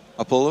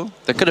 Apollo?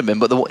 There could have been,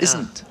 but there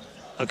isn't.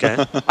 Okay.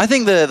 I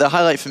think the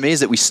highlight for me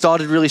is that we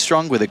started really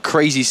strong with a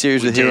crazy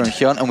series with Hero and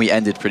Hyun, and we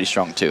ended pretty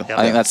strong too.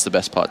 I think that's the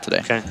best part today.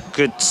 Okay,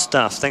 good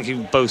stuff. Thank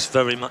you both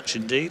very much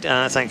indeed.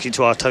 Thank you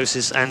to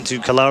Artosis and to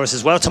Kalaris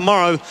as well.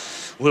 Tomorrow,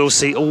 we'll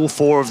see all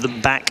 4 of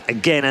them back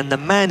again, and the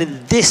man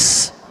in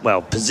this,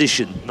 well,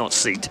 position, not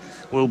seat,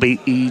 will be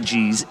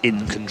EG's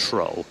in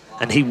control.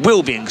 And he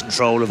will be in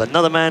control of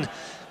another man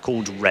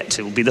called Rhett.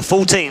 It will be the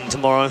full team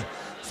tomorrow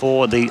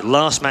for the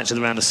last match of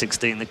the round of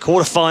 16, the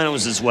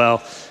quarterfinals as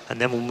well, and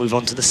then we'll move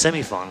on to the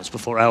semi-finals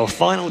before our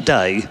final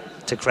day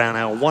to crown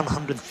our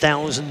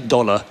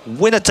 $100,000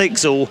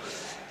 winner-takes-all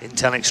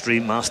Intel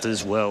Extreme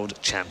Masters World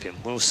Champion.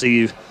 We'll see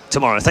you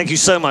tomorrow. Thank you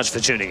so much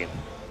for tuning in.